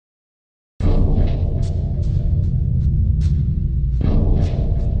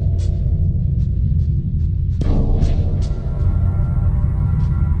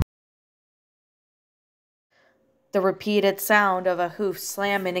The repeated sound of a hoof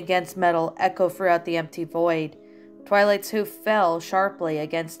slamming against metal echoed throughout the empty void. Twilight's hoof fell sharply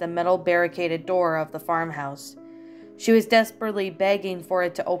against the metal barricaded door of the farmhouse. She was desperately begging for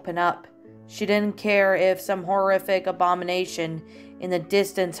it to open up. She didn't care if some horrific abomination in the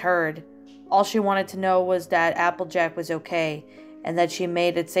distance heard. All she wanted to know was that Applejack was okay, and that she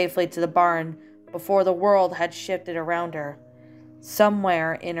made it safely to the barn before the world had shifted around her.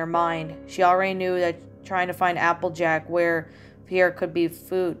 Somewhere in her mind, she already knew that trying to find Applejack where here could be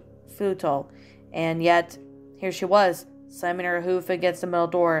futile, and yet here she was, slamming her hoof against the metal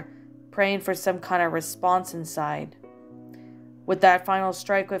door, praying for some kind of response inside. With that final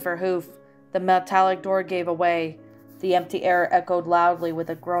strike with her hoof, the metallic door gave away. The empty air echoed loudly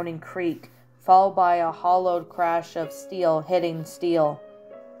with a groaning creak, followed by a hollowed crash of steel hitting steel.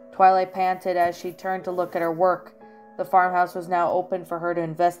 Twilight panted as she turned to look at her work. The farmhouse was now open for her to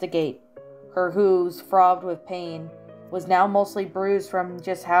investigate. Her hooves, throbbed with pain, was now mostly bruised from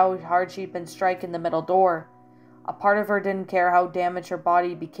just how hard she'd been striking the metal door. A part of her didn't care how damaged her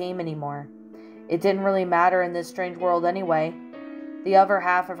body became anymore. It didn't really matter in this strange world anyway. The other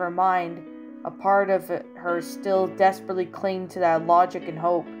half of her mind, a part of her, still desperately clinged to that logic and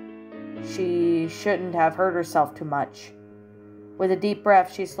hope. She shouldn't have hurt herself too much. With a deep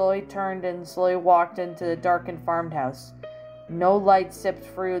breath, she slowly turned and slowly walked into the darkened farmhouse. No light sipped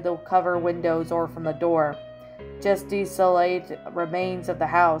through the cover windows or from the door. Just desolate remains of the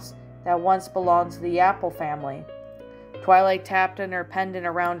house that once belonged to the Apple family. Twilight tapped on her pendant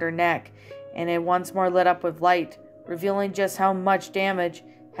around her neck, and it once more lit up with light, revealing just how much damage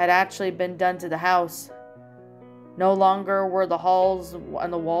had actually been done to the house. No longer were the halls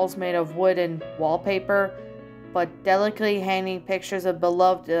and the walls made of wood and wallpaper, but delicately hanging pictures of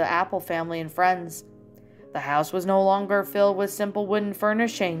beloved Apple family and friends. The house was no longer filled with simple wooden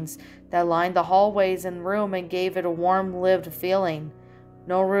furnishings that lined the hallways and room and gave it a warm, lived feeling.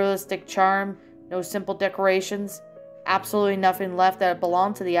 No realistic charm, no simple decorations, absolutely nothing left that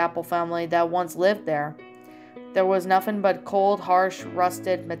belonged to the Apple family that once lived there. There was nothing but cold, harsh,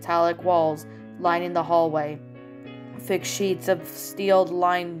 rusted, metallic walls lining the hallway. Thick sheets of steel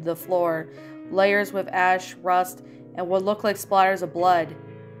lined the floor, layers with ash, rust, and what looked like splatters of blood.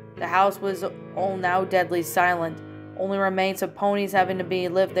 The house was now deadly silent, only remains of ponies having to be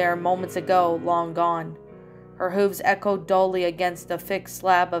lived there moments ago, long gone. Her hooves echoed dully against the thick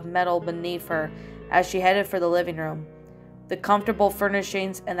slab of metal beneath her as she headed for the living room. The comfortable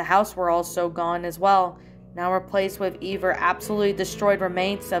furnishings in the house were also gone as well, now replaced with either absolutely destroyed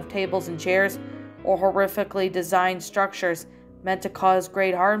remains of tables and chairs or horrifically designed structures meant to cause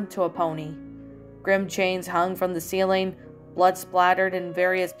great harm to a pony. Grim chains hung from the ceiling, blood splattered in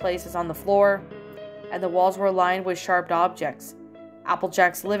various places on the floor, and the walls were lined with sharp objects.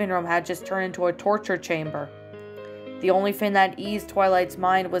 Applejack's living room had just turned into a torture chamber. The only thing that eased Twilight's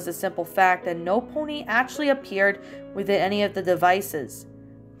mind was the simple fact that no pony actually appeared within any of the devices.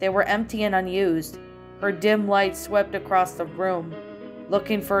 They were empty and unused. Her dim light swept across the room,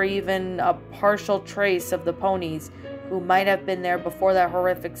 looking for even a partial trace of the ponies who might have been there before that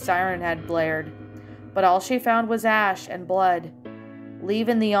horrific siren had blared. But all she found was ash and blood.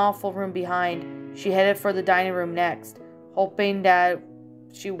 Leaving the awful room behind, she headed for the dining room next, hoping that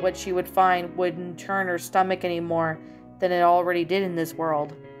what she would find wouldn't turn her stomach any more than it already did in this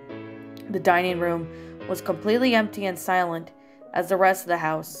world. The dining room was completely empty and silent as the rest of the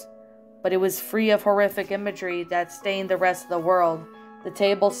house, but it was free of horrific imagery that stained the rest of the world. The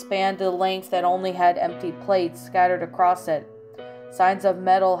table spanned the length that only had empty plates scattered across it, signs of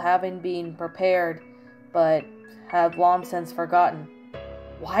metal having been prepared, but have long since forgotten.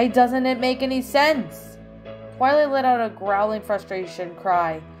 Why doesn't it make any sense? Twilight let out a growling frustration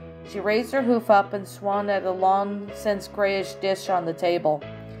cry. She raised her hoof up and swung at a long-since grayish dish on the table,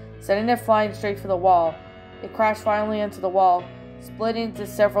 sending it flying straight for the wall. It crashed violently into the wall, splitting into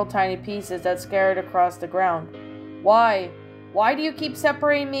several tiny pieces that scattered across the ground. Why? Why do you keep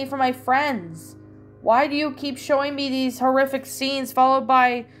separating me from my friends? Why do you keep showing me these horrific scenes followed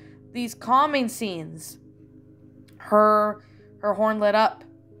by these calming scenes? Her horn lit up,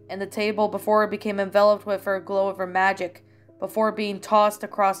 and the table before it became enveloped with her glow of her magic, before being tossed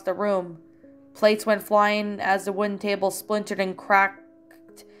across the room. Plates went flying as the wooden table splintered and cracked,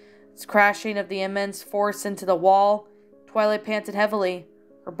 crashing of the immense force into the wall. Twilight panted heavily,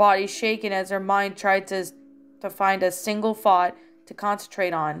 her body shaking as her mind tried to find a single thought to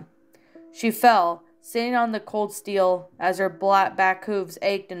concentrate on. She fell, sitting on the cold steel, as her black back hooves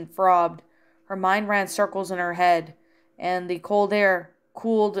ached and throbbed. Her mind ran circles in her head, and the cold air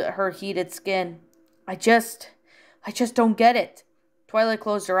cooled her heated skin. I just don't get it. Twilight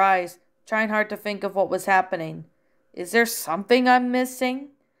closed her eyes, trying hard to think of what was happening. Is there something I'm missing?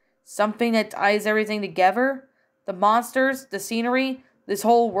 Something that ties everything together? The monsters, the scenery, this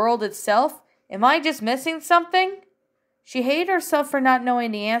whole world itself? Am I just missing something? She hated herself for not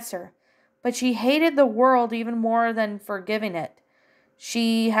knowing the answer, but she hated the world even more than forgiving it.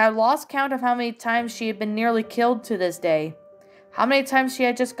 She had lost count of how many times she had been nearly killed to this day, how many times she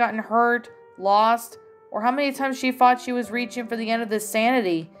had just gotten hurt, lost, or how many times she thought she was reaching for the end of this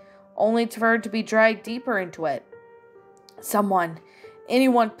sanity, only for her to be dragged deeper into it. Someone,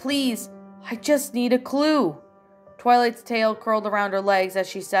 anyone, please, I just need a clue. Twilight's tail curled around her legs as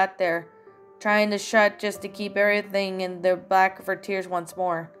she sat there, trying to shut just to keep everything in the back of her tears once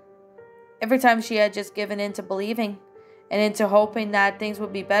more. Every time she had just given in to believing, and into hoping that things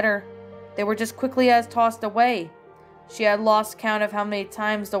would be better, they were just quickly as tossed away. She had lost count of how many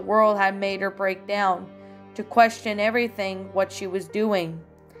times the world had made her break down, to question everything what she was doing.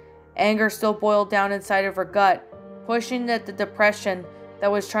 Anger still boiled down inside of her gut, pushing at the depression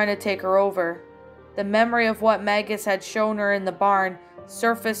that was trying to take her over. The memory of what Magus had shown her in the barn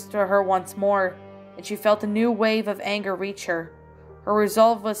surfaced to her once more, and she felt a new wave of anger reach her. Her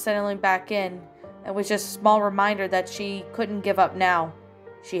resolve was settling back in, and was just a small reminder that she couldn't give up now.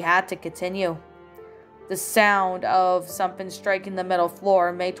 She had to continue. The sound of something striking the metal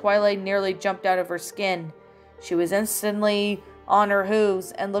floor made Twilight nearly jump out of her skin. She was instantly on her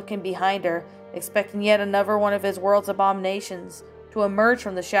hooves and looking behind her, expecting yet another one of his world's abominations to emerge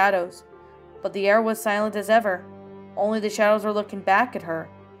from the shadows. But the air was silent as ever. Only the shadows were looking back at her.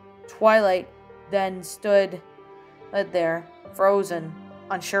 Twilight then stood there, frozen,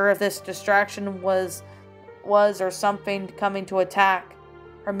 unsure if this distraction was or something coming to attack.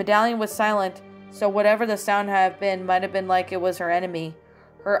 Her medallion was silent, so whatever the sound had been might have been like it was her enemy.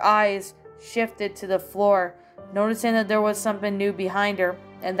 Her eyes shifted to the floor, noticing that there was something new behind her,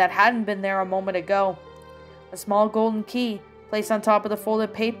 and that hadn't been there a moment ago. A small golden key placed on top of the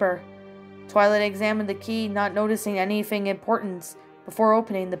folded paper. Twilight examined the key, not noticing anything important before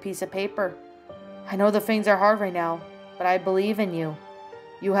opening the piece of paper. I know the things are hard right now, but I believe in you.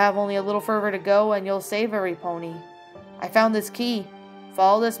 You have only a little further to go and you'll save every pony. I found this key.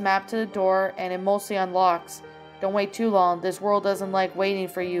 Follow this map to the door and it mostly unlocks. Don't wait too long. This world doesn't like waiting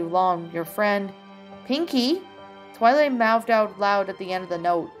for you long. Your friend, Pinky? Twilight mouthed out loud at the end of the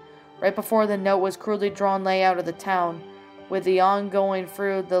note. Right before the note was crudely drawn layout of the town, with the ongoing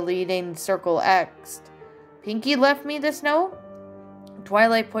through the leading circle X'd. Pinky left me this note?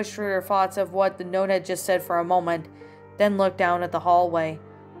 Twilight pushed through her thoughts of what the note had just said for a moment, then looked down at the hallway,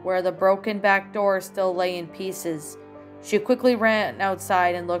 where the broken back door still lay in pieces. She quickly ran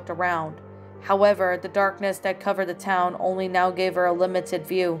outside and looked around. However, the darkness that covered the town only now gave her a limited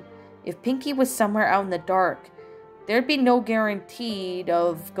view. If Pinky was somewhere out in the dark, there'd be no guarantee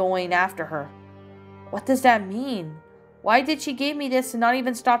of going after her. What does that mean? Why did she give me this and not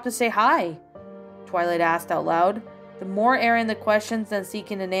even stop to say hi? Twilight asked out loud, the more airing the questions than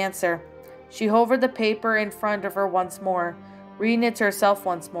seeking an answer. She hovered the paper in front of her once more, reading it to herself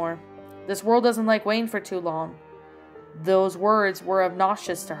once more. This world doesn't like waiting for too long. Those words were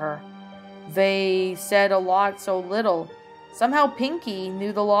obnoxious to her. They said a lot so little. Somehow Pinky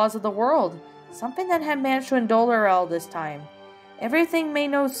knew the laws of the world, something that had managed to indulge her all this time. Everything made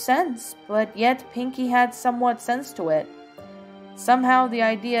no sense, but yet Pinky had somewhat sense to it. Somehow the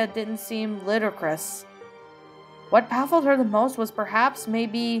idea didn't seem ludicrous. What baffled her the most was perhaps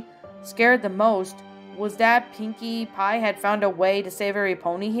maybe scared the most was that Pinkie Pie had found a way to save every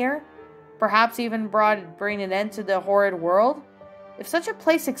pony here? Perhaps even bring an end to the horrid world? If such a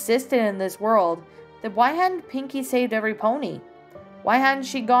place existed in this world, then why hadn't Pinkie saved every pony? Why hadn't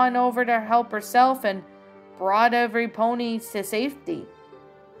she gone over to help herself and brought every pony to safety?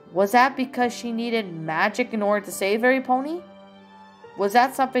 Was that because she needed magic in order to save every pony? Was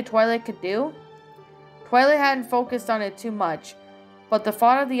that something Twilight could do? Twilight hadn't focused on it too much, but the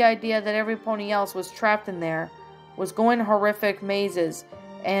thought of the idea that every pony else was trapped in there, was going horrific mazes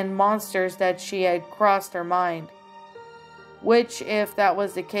and monsters that she had crossed her mind. Which, if that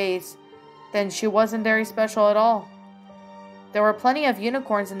was the case, then she wasn't very special at all. There were plenty of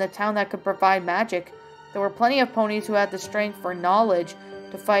unicorns in the town that could provide magic. There were plenty of ponies who had the strength for knowledge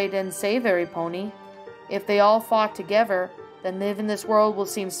to fight and save every pony. If they all fought together, then living in this world will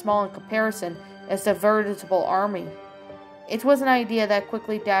seem small in comparison as a veritable army. It was an idea that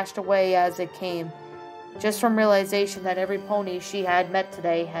quickly dashed away as it came, just from realization that every pony she had met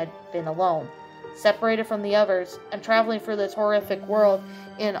today had been alone, separated from the others, and traveling through this horrific world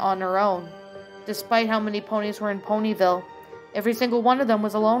on her own. Despite how many ponies were in Ponyville, every single one of them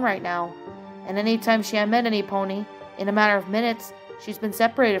was alone right now, and any time she had met any pony, in a matter of minutes, she's been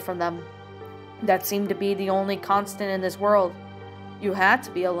separated from them. That seemed to be the only constant in this world. You had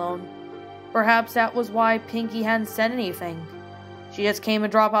to be alone. Perhaps that was why Pinkie hadn't said anything. She just came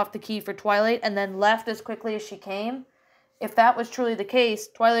and dropped off the key for Twilight and then left as quickly as she came. If that was truly the case,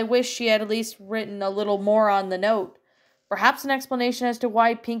 Twilight wished she had at least written a little more on the note. Perhaps an explanation as to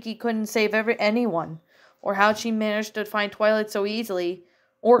why Pinkie couldn't save anyone, or how she managed to find Twilight so easily,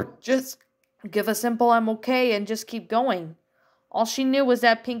 or just give a simple "I'm okay" and just keep going. All she knew was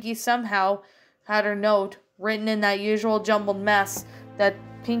that Pinkie somehow had her note, written in that usual jumbled mess that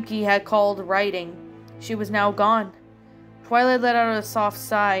Pinkie had called writing. She was now gone. Twilight let out a soft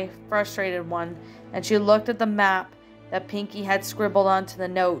sigh, frustrated one, and she looked at the map that Pinkie had scribbled onto the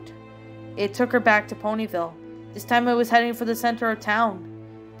note. It took her back to Ponyville. This time it was heading for the center of town.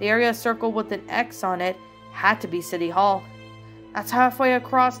 The area circled with an X on it had to be City Hall. That's halfway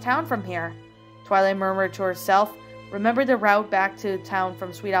across town from here, Twilight murmured to herself, remembered the route back to town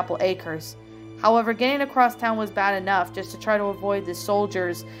from Sweet Apple Acres. However, getting across town was bad enough just to try to avoid the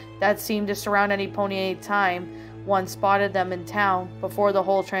soldiers that seemed to surround any pony any time one spotted them in town before the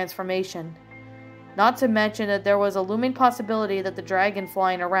whole transformation. Not to mention that there was a looming possibility that the dragon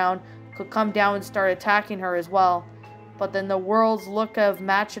flying around could come down and start attacking her as well. But then the world's look of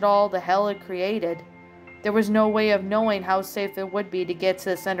match it all the hell it created. There was no way of knowing how safe it would be to get to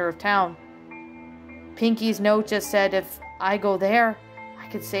the center of town. Pinkie's note just said, if I go there, I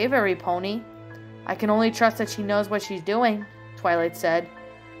could save every pony. I can only trust that she knows what she's doing, Twilight said,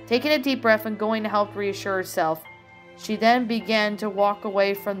 taking a deep breath and going to help reassure herself. She then began to walk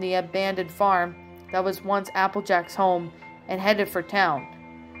away from the abandoned farm that was once Applejack's home and headed for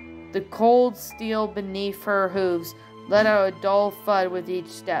town. The cold steel beneath her hooves let out a dull thud with each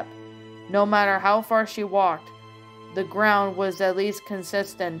step. No matter how far she walked, the ground was at least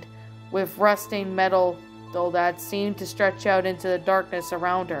consistent with rusting metal, though that seemed to stretch out into the darkness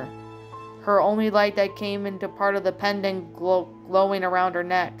around her. Her only light that came into part of the pendant glowing around her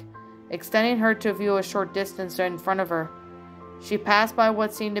neck, extending her to view a short distance in front of her. She passed by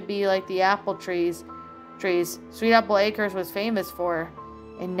what seemed to be like the apple trees Sweet Apple Acres was famous for,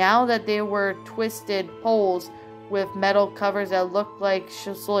 and now that they were twisted poles with metal covers that looked like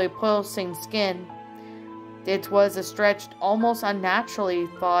slowly pulsing skin. It was a stretched, almost unnaturally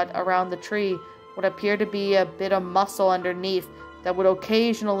thought around the tree what appeared to be a bit of muscle underneath that would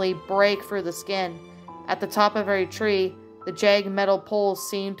occasionally break through the skin. At the top of every tree, the jagged metal poles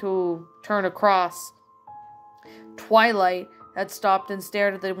seemed to turn across. Twilight had stopped and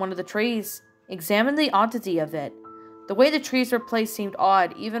stared at one of the trees, examined the oddity of it. The way the trees were placed seemed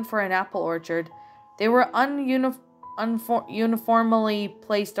odd, even for an apple orchard. They were uniformly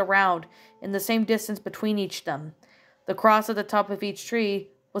placed around, in the same distance between each of them. The cross at the top of each tree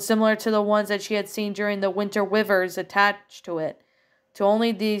was similar to the ones that she had seen during the winter withers attached to it. To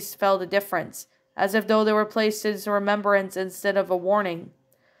only these felt a difference, as if though they were placed as a remembrance instead of a warning.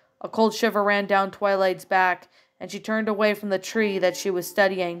 A cold shiver ran down Twilight's back, and she turned away from the tree that she was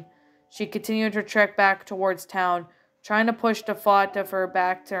studying. She continued her trek back towards town, trying to push the thought of her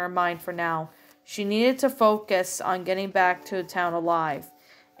back to her mind for now. She needed to focus on getting back to town alive.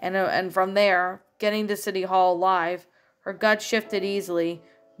 And from there, getting to City Hall alive. Her gut shifted easily,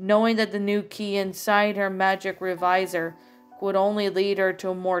 knowing that the new key inside her magic revisor would only lead her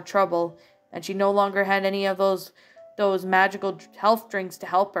to more trouble, and she no longer had any of those magical health drinks to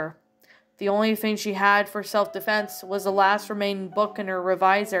help her. The only thing she had for self-defense was the last remaining book in her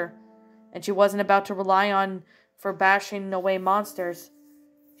revisor, and she wasn't about to rely on for bashing away monsters.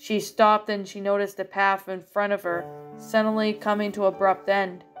 She stopped and she noticed the path in front of her, suddenly coming to an abrupt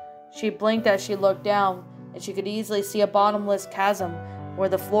end. She blinked as she looked down, and she could easily see a bottomless chasm where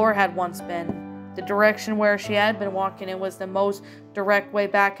the floor had once been. The direction where she had been walking in was the most direct way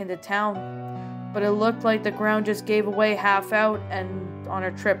back into town, but it looked like the ground just gave away half out and on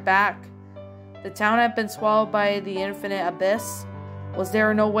her trip back. The town had been swallowed by the infinite abyss. Was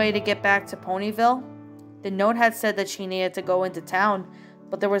there no way to get back to Ponyville? The note had said that she needed to go into town,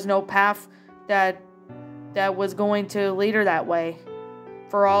 but there was no path that was going to lead her that way.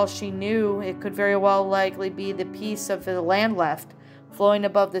 For all she knew, it could very well likely be the piece of the land left, flowing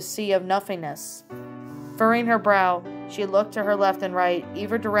above the sea of nothingness. Furrowing her brow, she looked to her left and right.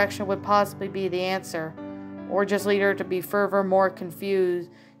 Either direction would possibly be the answer, or just lead her to be further more confused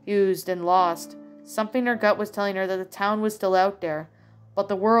and lost. Something in her gut was telling her that the town was still out there, but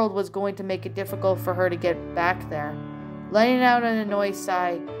the world was going to make it difficult for her to get back there. Letting out an annoyed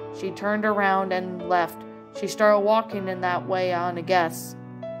sigh, she turned around and left. She started walking in that way on a guess.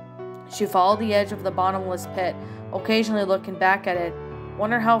 She followed the edge of the bottomless pit, occasionally looking back at it.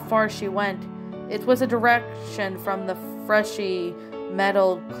 Wonder how far she went. It was a direction from the fleshy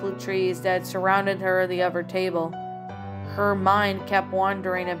metal trees that surrounded her at the other table. Her mind kept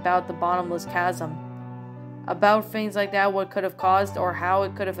wandering about the bottomless chasm. About things like that, what could have caused or how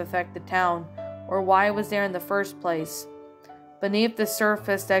it could have affected town, or why it was there in the first place. Beneath the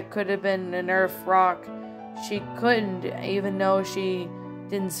surface that could have been an earth rock, she couldn't, even though she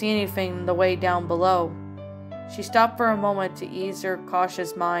didn't see anything the way down below. She stopped for a moment to ease her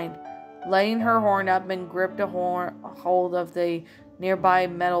cautious mind, letting her horn up and gripped a hold of the nearby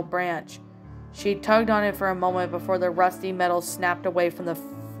metal branch. She tugged on it for a moment before the rusty metal snapped away from the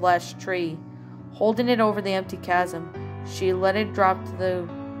flesh tree. Holding it over the empty chasm, she let it dropped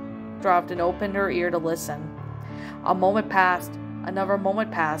and opened her ear to listen. A moment passed, another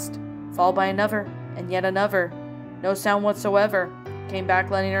moment passed, followed by another, and yet another. No sound whatsoever came back,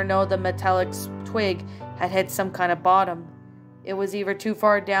 letting her know the metallic twig had hit some kind of bottom. It was either too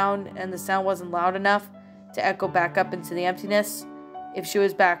far down and the sound wasn't loud enough to echo back up into the emptiness. If she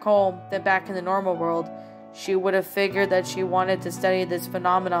was back home, then back in the normal world, she would have figured that she wanted to study this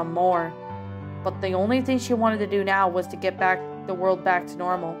phenomenon more. But the only thing she wanted to do now was to get the world back to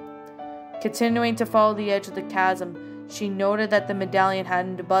normal. Continuing to follow the edge of the chasm, she noted that the medallion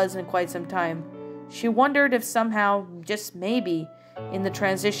hadn't buzzed in quite some time. She wondered if somehow, just maybe, in the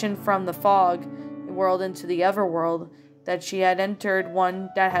transition from the fog world into the other world, that she had entered one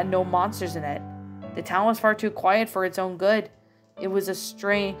that had no monsters in it. The town was far too quiet for its own good. It was a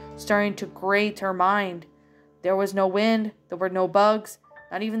strain starting to grate her mind. There was no wind, there were no bugs,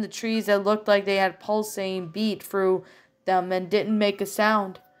 not even the trees that looked like they had pulsating beat through them and didn't make a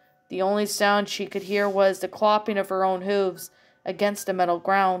sound. The only sound she could hear was the clopping of her own hooves against the metal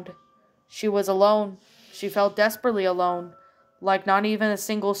ground. She was alone. She felt desperately alone, like not even a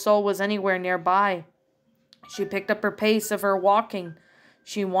single soul was anywhere nearby. She picked up her pace of her walking.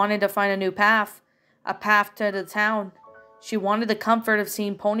 She wanted to find a new path, a path to the town. She wanted the comfort of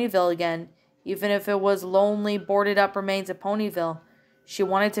seeing Ponyville again, even if it was lonely, boarded up remains of Ponyville. She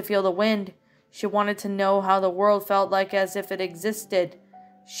wanted to feel the wind. She wanted to know how the world felt like as if it existed.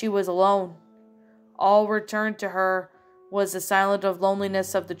 She was alone. All returned to her was the silence of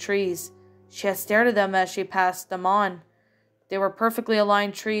loneliness of the trees. She had stared at them as she passed them on. They were perfectly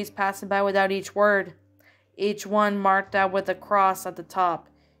aligned trees passing by without each word. Each one marked out with a cross at the top.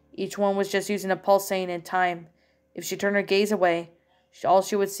 Each one was just using a pulsating in time. If she turned her gaze away, all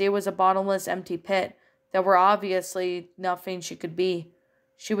she would see was a bottomless, empty pit that were obviously nothing she could be.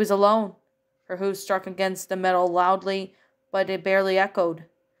 She was alone. Her hooves struck against the metal loudly, but it barely echoed.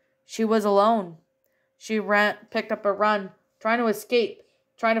 She was alone. She picked up a run, trying to escape,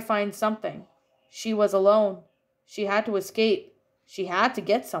 trying to find something. She was alone. She had to escape. She had to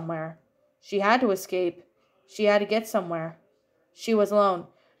get somewhere. She had to escape. She had to get somewhere. She was alone.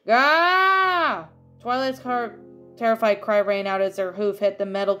 Gah! Twilight's terrified cry rang out as her hoof hit the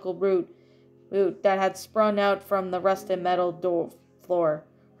metal root that had sprung out from the rusted metal floor.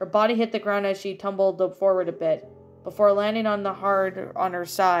 Her body hit the ground as she tumbled forward a bit, before landing on her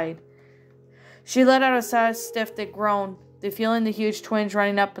side. She let out a stiff groan, feeling the huge twinge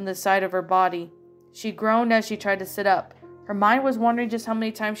running up in the side of her body. She groaned as she tried to sit up. Her mind was wondering just how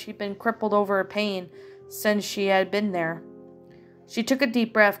many times she'd been crippled over her pain since she had been there. She took a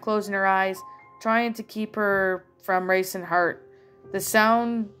deep breath, closing her eyes, trying to keep her from racing heart. The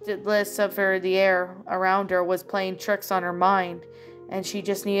soundless of the air around her was playing tricks on her mind, and she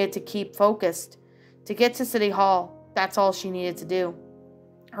just needed to keep focused. To get to City Hall, that's all she needed to do.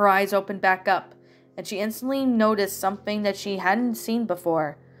 Her eyes opened back up, and she instantly noticed something that she hadn't seen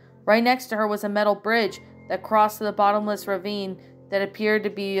before. Right next to her was a metal bridge that crossed the bottomless ravine that appeared to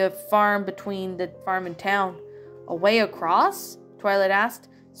be a farm between the farm and town. A way across? Twilight asked,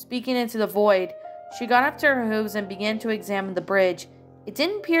 speaking into the void. She got up to her hooves and began to examine the bridge. It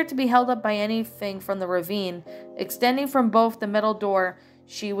didn't appear to be held up by anything from the ravine, extending from both the metal door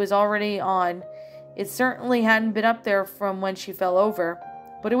she was already on. It certainly hadn't been up there from when she fell over,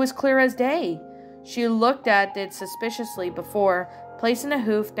 but it was clear as day. She looked at it suspiciously before placing a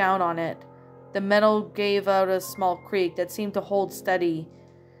hoof down on it. The metal gave out a small creak that seemed to hold steady.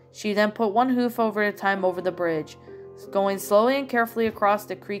 She then put one hoof over a time over the bridge, going slowly and carefully across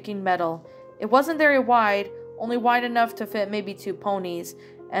the creaking metal. It wasn't very wide, only wide enough to fit maybe 2 ponies,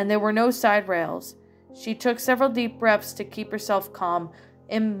 and there were no side rails. She took several deep breaths to keep herself calm,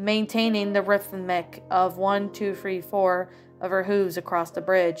 in maintaining the rhythmic of 1, 2, 3, 4 of her hooves across the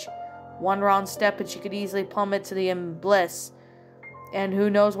bridge. One wrong step and she could easily plummet to the abyss, and who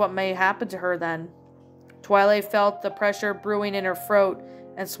knows what may happen to her then. Twilight felt the pressure brewing in her throat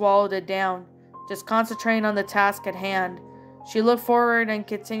and swallowed it down, just concentrating on the task at hand. She looked forward and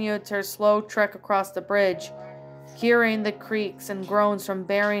continued her slow trek across the bridge. hearing the creaks and groans from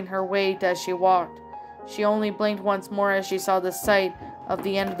bearing her weight as she walked. She only blinked once more as she saw the sight of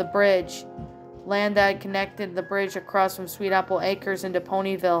the end of the bridge, land that connected the bridge across from Sweet Apple Acres into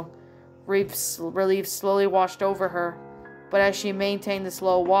Ponyville. Relief slowly washed over her, but as she maintained the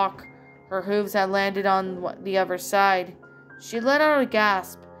slow walk, her hooves had landed on the other side. She let out a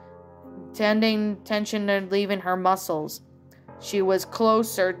gasp, tension leaving her muscles. She was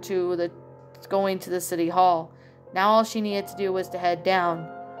closer to going to the city hall. Now all she needed to do was to head down.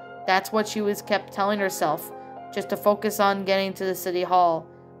 That's what she kept telling herself, just to focus on getting to the city hall.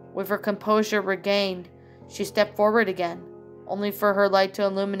 With her composure regained, she stepped forward again, only for her light to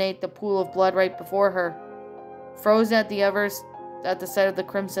illuminate the pool of blood right before her. Frozen at the sight of the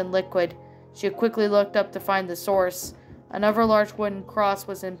crimson liquid, she quickly looked up to find the source. Another large wooden cross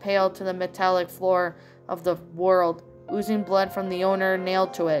was impaled to the metallic floor of the world, oozing blood from the owner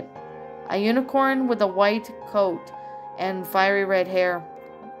nailed to it. A unicorn with a white coat and fiery red hair.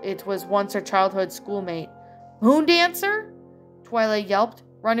 It was once her childhood schoolmate. "Moon Dancer?" Twilight yelped,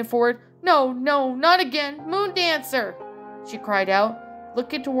 running forward. No, not again! Moon Dancer!" she cried out,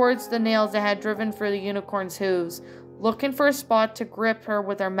 looking towards the nails that had driven through the unicorn's hooves, looking for a spot to grip her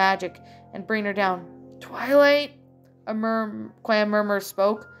with her magic and bring her down. "Twilight!" A quiet murmur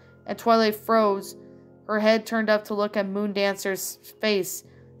spoke, and Twilight froze, her head turned up to look at Moon Dancer's face,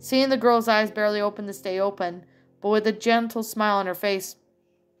 seeing the girl's eyes barely open to stay open, but with a gentle smile on her face.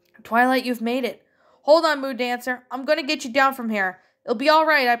 "Twilight, you've made it. Hold on, Moon Dancer. I'm going to get you down from here. It'll be all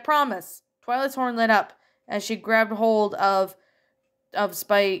right, I promise." Twilight's horn lit up as she grabbed hold of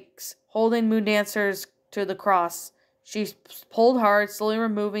spikes, holding Moon Dancer's to the cross. She pulled hard, slowly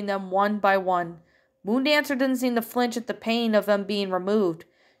removing them one by one. Moon Dancer didn't seem to flinch at the pain of them being removed.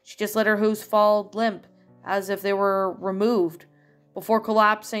 She just let her hooves fall limp, as if they were removed, before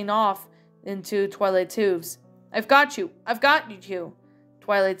collapsing off into Twilight's hooves. I've got you,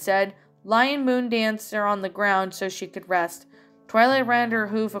 Twilight said, lying Moon Dancer on the ground so she could rest. Twilight ran her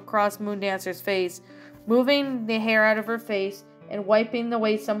hoof across Moon Dancer's face, moving the hair out of her face and wiping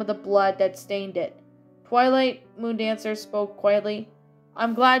away some of the blood that stained it. "Twilight," Moon Dancer spoke quietly,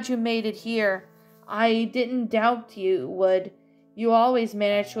 "I'm glad you made it here. I didn't doubt you would. You always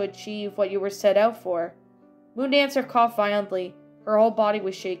managed to achieve what you were set out for." Moon Dancer coughed violently. Her whole body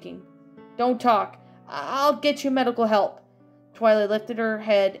was shaking. "Don't talk. I'll get you medical help." Twilight lifted her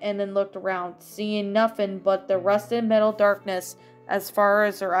head and then looked around, seeing nothing but the rusted metal darkness as far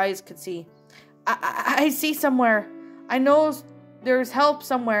as her eyes could see. I see somewhere. I know there's help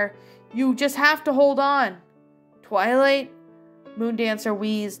somewhere. You just have to hold on." "Twilight?" Moon Dancer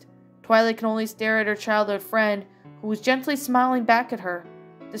wheezed. Twilight could only stare at her childhood friend, who was gently smiling back at her,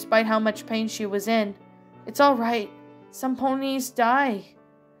 despite how much pain she was in. "It's all right. Some ponies die."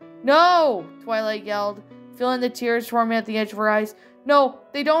 "No!" Twilight yelled, feeling the tears forming at the edge of her eyes. "No,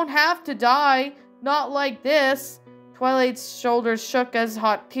 they don't have to die. Not like this." Twilight's shoulders shook as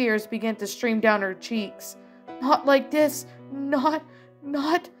hot tears began to stream down her cheeks. "Not like this. Not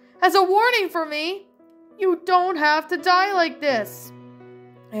as a warning for me. You don't have to die like this."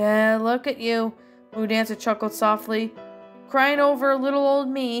 "Yeah, look at you," Moon Dancer chuckled softly, "crying over little old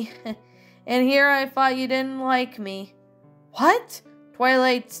me. And here I thought you didn't like me." "What?"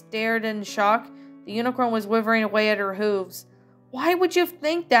 Twilight stared in shock. The unicorn was withering away at her hooves. "Why would you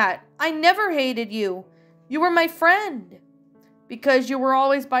think that? I never hated you. You were my friend." "Because you were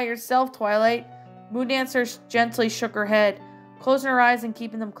always by yourself, Twilight." Moon Dancer gently shook her head, closing her eyes and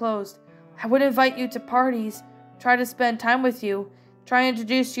keeping them closed. "I would invite you to parties, try to spend time with you, try to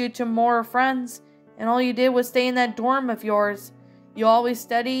introduce you to more friends, and all you did was stay in that dorm of yours. You always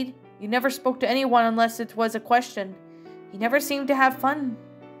studied. You never spoke to anyone unless it was a question. You never seemed to have fun."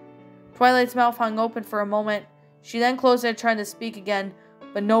 Twilight's mouth hung open for a moment. She then closed it, trying to speak again,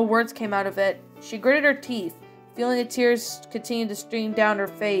 but no words came out of it. She gritted her teeth, feeling the tears continue to stream down her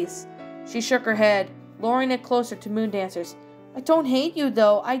face. She shook her head, lowering it closer to Moon Dancer's. "I don't hate you,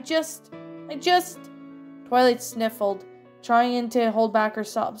 though. I just... Twilight sniffled, trying to hold back her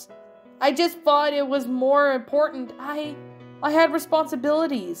sobs. "I just thought it was more important. I had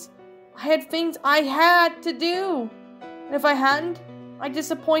responsibilities. I had things I had to do. And if I hadn't, I'd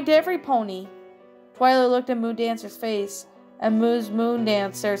disappoint every pony." Twilight looked at Moon Dancer's face, and Moon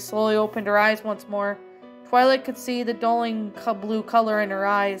Dancer slowly opened her eyes once more. Twilight could see the dulling blue color in her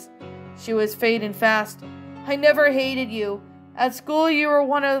eyes. She was fading fast. "I never hated you. At school, you were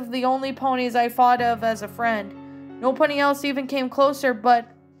one of the only ponies I thought of as a friend. No pony else even came closer, but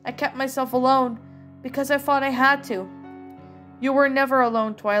I kept myself alone because I thought I had to." "You were never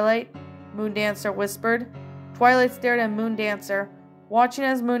alone, Twilight," Moon Dancer whispered. Twilight stared at Moon Dancer, watching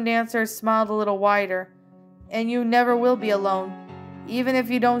as Moon Dancer smiled a little wider. and you never will be alone, even if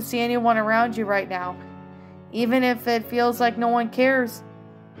you don't see anyone around you right now. Even if it feels like no one cares.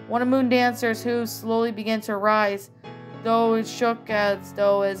 One of Moondancer's hooves slowly began to rise, though it shook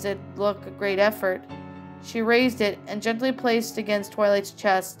as it looked a great effort. She raised it and gently placed against Twilight's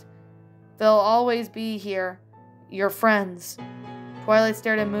chest. They'll always be here, your friends. Twilight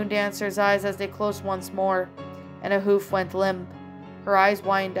stared at Moondancer's eyes as they closed once more, and a hoof went limp. Her eyes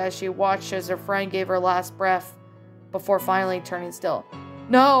widened as she watched as her friend gave her last breath, before finally turning still.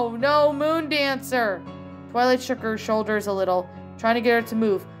 No, Moondancer! Twilight shook her shoulders a little, trying to get her to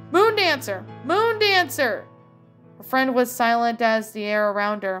move. Moondancer! Moondancer! Her friend was silent as the air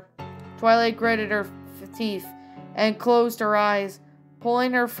around her. Twilight gritted her teeth and closed her eyes,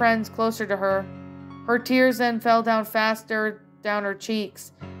 pulling her friends closer to her. Her tears then fell down faster down her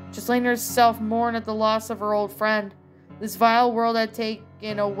cheeks, just letting herself mourn at the loss of her old friend. This vile world had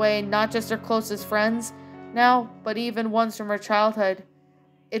taken away not just her closest friends now, but even ones from her childhood.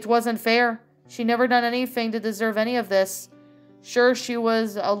 It wasn't fair. She'd never done anything to deserve any of this. Sure, she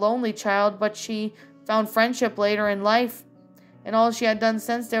was a lonely child, but she found friendship later in life, and all she had done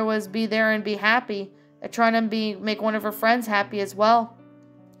since there was be there and be happy, and trying to make one of her friends happy as well.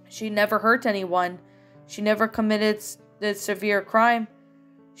 She never hurt anyone. She never committed the severe crime.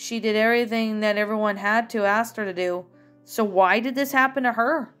 She did everything that everyone had to ask her to do. So why did this happen to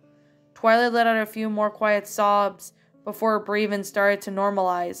her? Twilight let out a few more quiet sobs before her breathing started to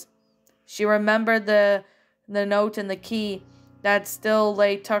normalize. She remembered the note and the key that still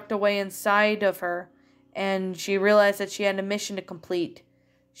lay tucked away inside of her, and she realized that she had a mission to complete.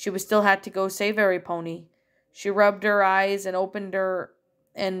 She still had to go save Every Pony. She rubbed her eyes and opened her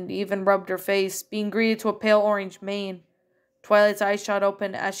and even rubbed her face, being greeted to a pale orange mane. Twilight's eyes shot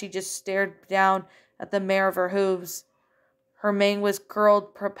open as she just stared down at the mare of her hooves. Her mane was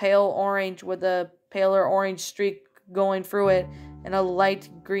curled pale orange with a paler orange streak going through it and a light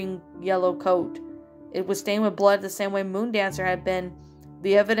green-yellow coat. It was stained with blood the same way Moondancer had been.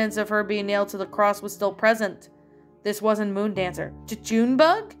 The evidence of her being nailed to the cross was still present. This wasn't Moondancer.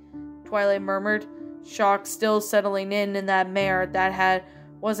 Junebug? Twilight murmured, shock still settling in that mare that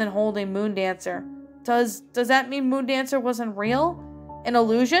wasn't holding Moondancer. Does that mean Moondancer wasn't real? An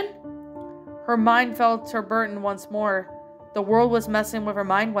illusion? Her mind felt her burden once more. The world was messing with her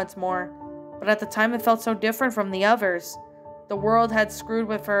mind once more. But at the time it felt so different from the others. The world had screwed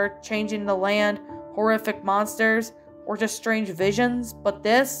with her, changing the land, horrific monsters, or just strange visions. But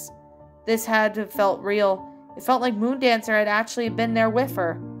this had to felt real. It felt like Moondancer had actually been there with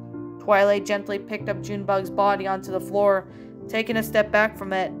her. Twilight gently picked up Junebug's body onto the floor, taking a step back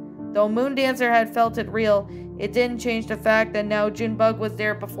from it. Though Moondancer had felt it real, it didn't change the fact that now Junebug was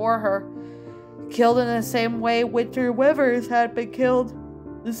there before her. Killed in the same way Winter Withers had been killed.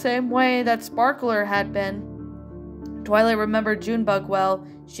 The same way that Sparkler had been. Twilight remembered Junebug well.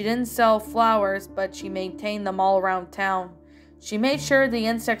 She didn't sell flowers, but she maintained them all around town. She made sure the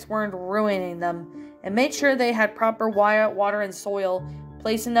insects weren't ruining them, and made sure they had proper water and soil,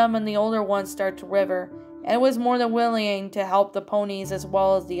 placing them when the older ones started to wither, and was more than willing to help the ponies as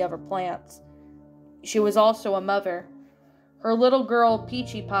well as the other plants. She was also a mother. Her little girl,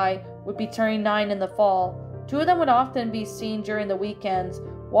 Peachy Pie, would be turning 9 in the fall. Two of them would often be seen during the weekends,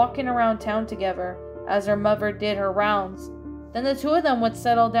 walking around town together, as her mother did her rounds. Then the two of them would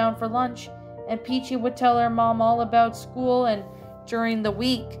settle down for lunch, and Peachy would tell her mom all about school and during the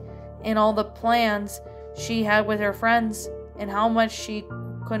week, and all the plans she had with her friends, and how much she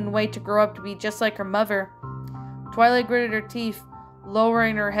couldn't wait to grow up to be just like her mother. Twilight gritted her teeth,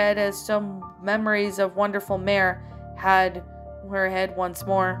 lowering her head as some memories of Wonderful Mare had her head once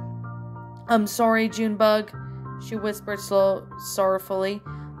more. "I'm sorry, Junebug," she whispered sorrowfully.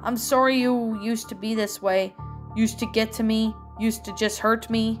 "I'm sorry you used to be this way, used to get to me, used to just hurt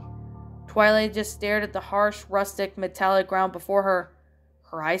me." Twilight just stared at the harsh, rustic, metallic ground before her.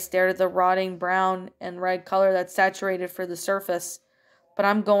 Her eyes stared at the rotting brown and red color that saturated for the surface. "But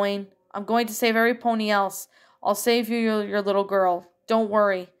I'm going to save every pony else. I'll save you, your little girl. Don't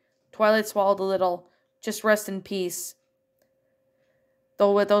worry." Twilight swallowed a little. "Just rest in peace."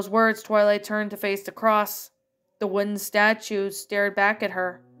 Though with those words, Twilight turned to face the cross. The wooden statue stared back at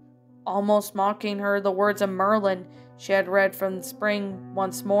her, almost mocking her the words of Merlin she had read from the spring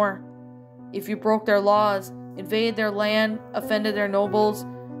once more. "If you broke their laws, invaded their land, offended their nobles,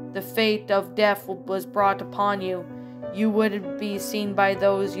 the fate of death was brought upon you. You would be seen by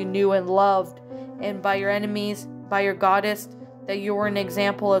those you knew and loved, and by your enemies, by your goddess, that you were an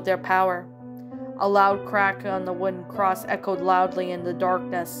example of their power." A loud crack on the wooden cross echoed loudly in the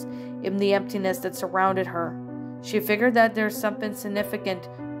darkness, in the emptiness that surrounded her. She figured that there's something significant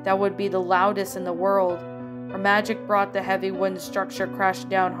that would be the loudest in the world. Her magic brought the heavy wooden structure crashing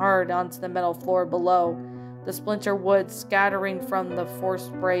down hard onto the metal floor below, the splinter wood scattering from the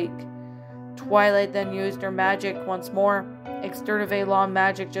forced break. Twilight then used her magic once more, exerted long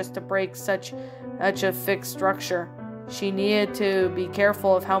magic just to break such a fixed structure. She needed to be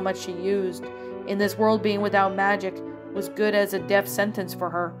careful of how much she used. In this world, being without magic was good as a death sentence for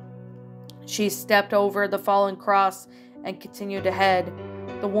her. She stepped over the fallen cross and continued ahead.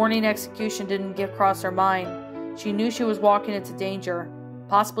 The warning execution didn't get across her mind. She knew she was walking into danger,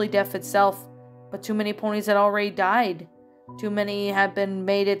 possibly death itself, but too many ponies had already died. Too many had been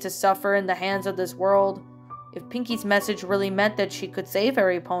mated to suffer in the hands of this world. If Pinky's message really meant that she could save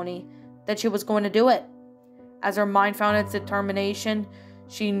every pony, then she was going to do it. As her mind found its determination,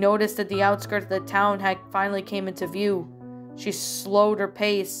 she noticed that the outskirts of the town had finally came into view. She slowed her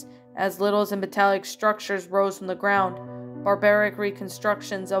pace as littles and metallic structures rose from the ground, barbaric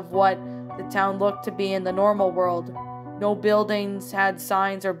reconstructions of what the town looked to be in the normal world. No buildings had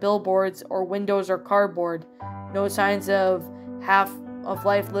signs or billboards or windows or cardboard. No signs of half of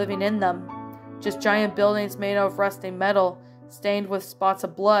life living in them. Just giant buildings made of rusting metal, stained with spots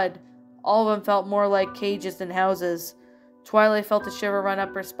of blood. All of them felt more like cages than houses. Twilight felt a shiver run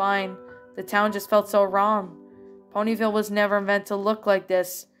up her spine. The town just felt so wrong. Ponyville was never meant to look like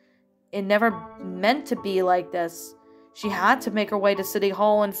this. It never meant to be like this. She had to make her way to City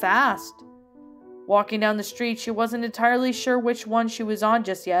Hall and fast. Walking down the street, she wasn't entirely sure which one she was on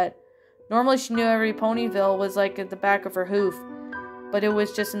just yet. Normally she knew every Ponyville was like at the back of her hoof, but it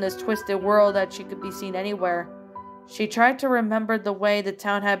was just in this twisted world that she could be seen anywhere. She tried to remember the way the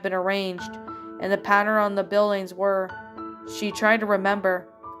town had been arranged, and the pattern on the buildings were. She tried to remember,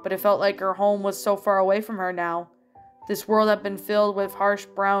 but it felt like her home was so far away from her now. This world had been filled with harsh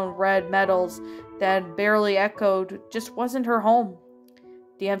brown red metals that barely echoed, just wasn't her home.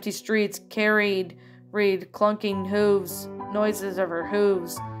 The empty streets carried clunking hooves, noises of her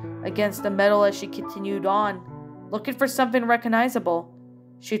hooves, against the metal as she continued on, looking for something recognizable.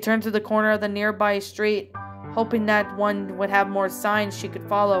 She turned to the corner of the nearby street, hoping that one would have more signs she could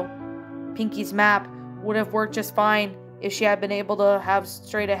follow. Pinky's map would have worked just fine if she had been able to have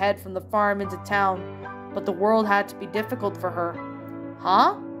straight ahead from the farm into town, but the world had to be difficult for her.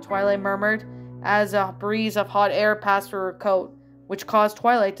 Huh? Twilight murmured, as a breeze of hot air passed through her coat, which caused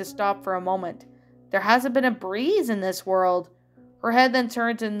Twilight to stop for a moment. There hasn't been a breeze in this world. Her head then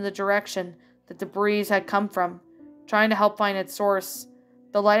turned in the direction that the breeze had come from, trying to help find its source.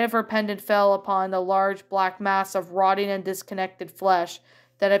 The light of her pendant fell upon the large black mass of rotting and disconnected flesh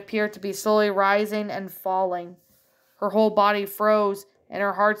that appeared to be slowly rising and falling. Her whole body froze, and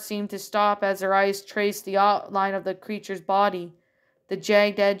her heart seemed to stop as her eyes traced the outline of the creature's body, the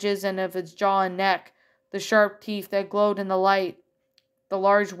jagged edges and of its jaw and neck, the sharp teeth that glowed in the light, the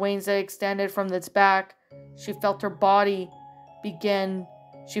large wings that extended from its back. She felt her body begin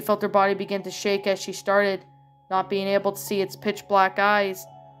to shake as she started, not being able to see its pitch black eyes,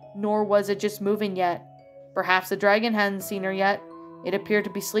 nor was it just moving yet. Perhaps the dragon hadn't seen her yet. It appeared to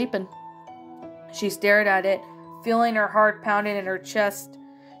be sleeping. She stared at it, feeling her heart pounding in her chest.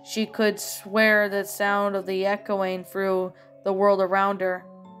 She could swear the sound of the echoing through the world around her.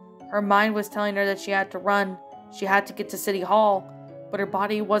 Her mind was telling her that she had to run. She had to get to City Hall, but her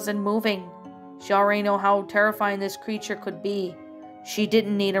body wasn't moving. She already knew how terrifying this creature could be. She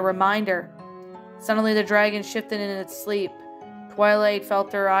didn't need a reminder. Suddenly the dragon shifted in its sleep. Twilight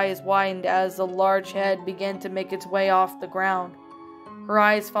felt her eyes widen as the large head began to make its way off the ground. Her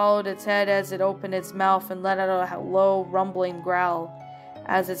eyes followed its head as it opened its mouth and let out a low, rumbling growl.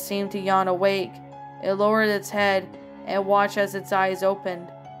 As it seemed to yawn awake, it lowered its head and watched as its eyes opened,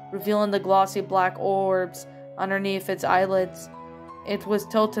 revealing the glossy black orbs underneath its eyelids. It was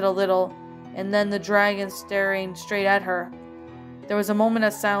tilted a little, and then the dragon staring straight at her. There was a moment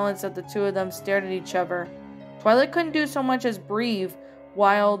of silence as the two of them stared at each other. Twilight couldn't do so much as breathe,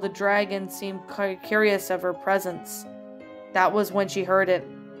 while the dragon seemed curious of her presence. That was when she heard it,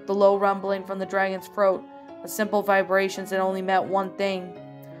 the low rumbling from the dragon's throat, a simple vibration that only meant one thing.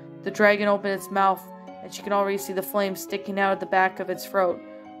 The dragon opened its mouth, and she could already see the flames sticking out at the back of its throat,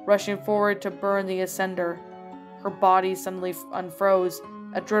 rushing forward to burn the ascender. Her body suddenly unfroze,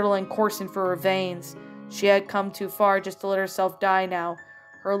 adrenaline coursing through her veins. She had come too far just to let herself die now.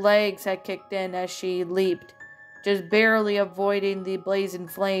 Her legs had kicked in as she leaped, just barely avoiding the blazing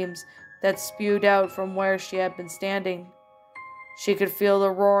flames that spewed out from where she had been standing. She could feel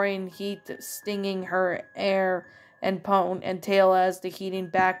the roaring heat stinging her hair and tail as the heating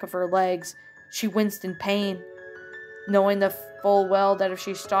back of her legs. She winced in pain, knowing the full well that if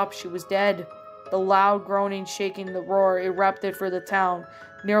she stopped, she was dead. The loud groaning shaking the roar erupted through the town,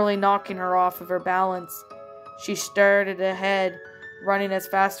 nearly knocking her off of her balance. She started ahead, running as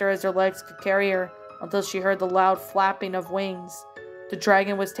faster as her legs could carry her, until she heard the loud flapping of wings. The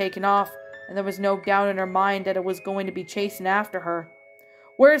dragon was taken off, and there was no doubt in her mind that it was going to be chasing after her.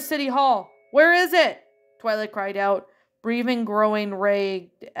 "Where's City Hall? Where is it?" Twilight cried out, breathing growing rage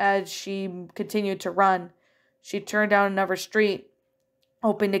as she continued to run. She turned down another street,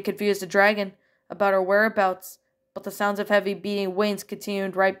 hoping to confuse the dragon about her whereabouts, but the sounds of heavy beating wings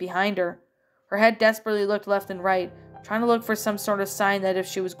continued right behind her. Her head desperately looked left and right, trying to look for some sort of sign that if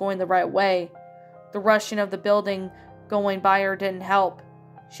she was going the right way. The rushing of the building going by her didn't help.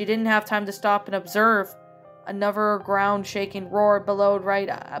 She didn't have time to stop and observe. Another ground-shaking roar bellowed right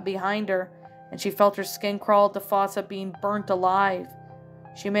behind her, and she felt her skin crawl at the thoughts of being burnt alive.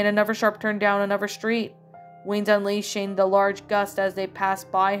 She made another sharp turn down another street, wings unleashing the large gust as they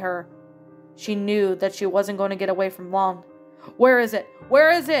passed by her. She knew that she wasn't going to get away from long. "Where is it?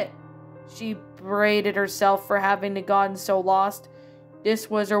 Where is it?" She berated herself for having gotten so lost. This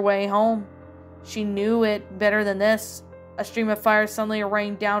was her way home. She knew it better than this. A stream of fire suddenly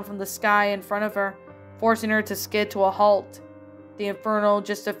rained down from the sky in front of her, forcing her to skid to a halt. The inferno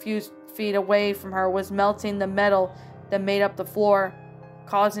just a few feet away from her was melting the metal that made up the floor,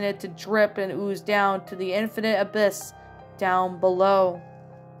 causing it to drip and ooze down to the infinite abyss down below.